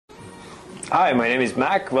Hi, my name is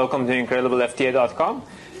Mac. Welcome to IncredibleFTA.com.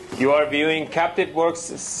 You are viewing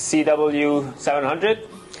CaptiveWorks CW700,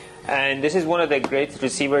 and this is one of the great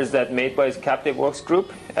receivers that made by CaptiveWorks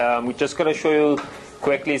group. We're just going to show you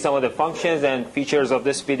quickly some of the functions and features of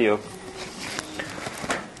this video.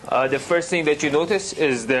 The first thing that you notice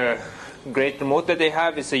is the great remote that they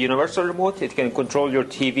have. It's a universal remote. It can control your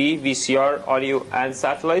TV, VCR, audio, and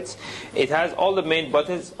satellites. It has all the main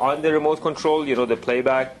buttons on the remote control. You know, the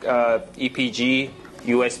playback, EPG,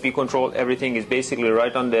 USB control, everything is basically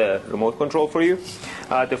right on the remote control for you.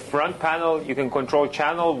 The front panel, you can control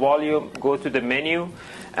channel, volume, go to the menu,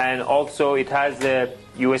 and also it has the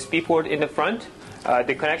USB port in the front.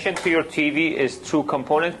 The connection to your TV is through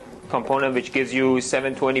component which gives you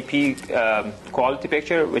 720p quality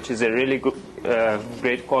picture, which is a really good,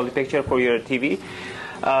 great quality picture for your TV.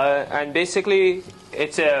 And basically,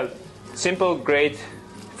 it's a simple, great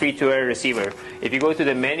free-to-air receiver. If you go to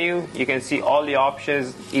the menu, you can see all the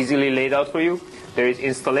options easily laid out for you. There is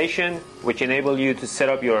installation, which enables you to set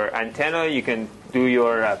up your antenna. You can do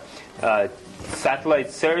your satellite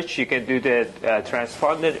search. You can do the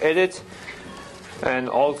transponder edit. And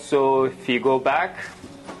also, if you go back,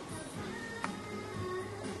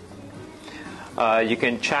 you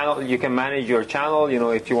can manage your channel. You know,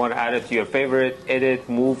 if you want to add it to your favorite, edit,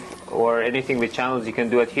 move, or anything with channels, you can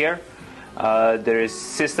do it here. There is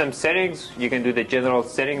system settings. You can do the general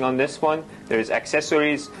setting on this one. There is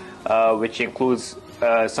accessories, which includes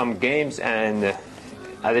some games and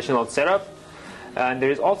additional setup. And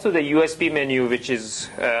there is also the USB menu, which is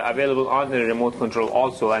available on the remote control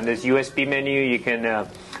also. And this USB menu, you can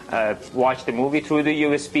watch the movie through the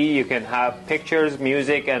USB. You can have pictures,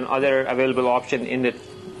 music, and other available options in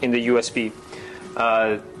the USB.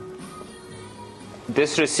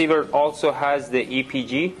 This receiver also has the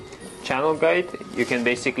EPG channel guide. You can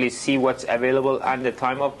basically see what's available at the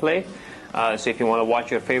time of play. So if you want to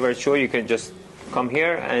watch your favorite show, you can just come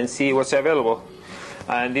here and see what's available.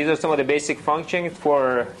 And these are some of the basic functions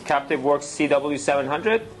for CaptiveWorks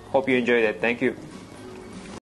CW700. Hope you enjoyed it. Thank you.